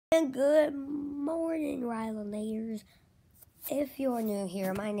And good morning, Rilanaters. If you're new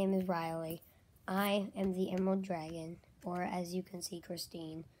here, my name is Riley. I am the Emerald Dragon, or as you can see,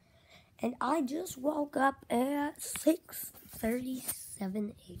 Christine. And I just woke up at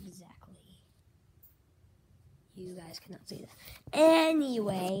 6:37 exactly. You guys cannot see that.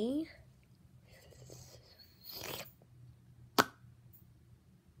 Anyway.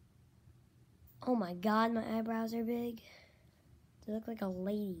 Oh my god, my eyebrows are big. They look like a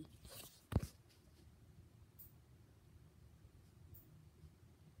lady.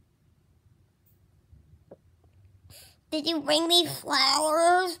 Did you bring me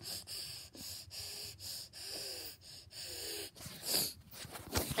flowers?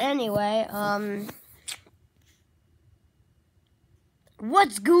 Anyway,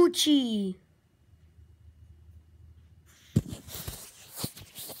 what's Gucci?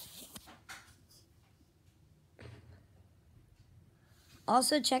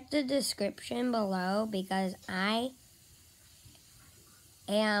 Also, check the description below because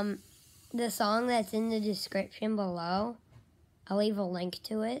the song that's in the description below, I'll leave a link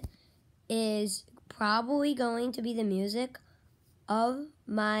to it, is probably going to be the music of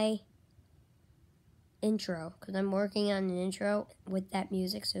my intro because I'm working on an intro with that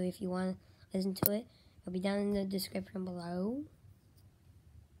music. So if you want to listen to it, it'll be down in the description below.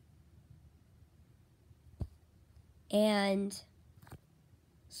 And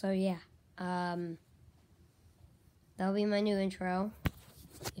so yeah, that'll be my new intro.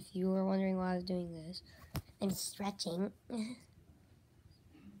 If you were wondering why I was doing this, I'm stretching.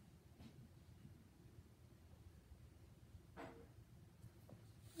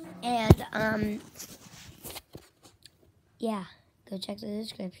 And yeah, go check the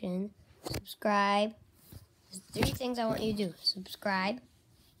description. Subscribe. There's 3 things I want you to do: subscribe,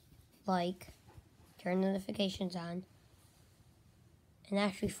 like, turn notifications on, and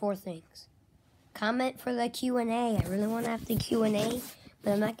actually 4 things. Comment for the Q&A. I really want to have the Q&A,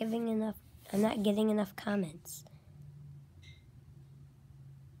 but I'm not getting enough comments.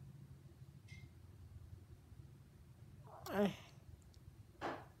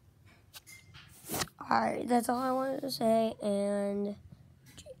 Alright, that's all I wanted to say, and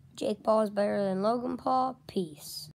Jake Paul is better than Logan Paul. Peace.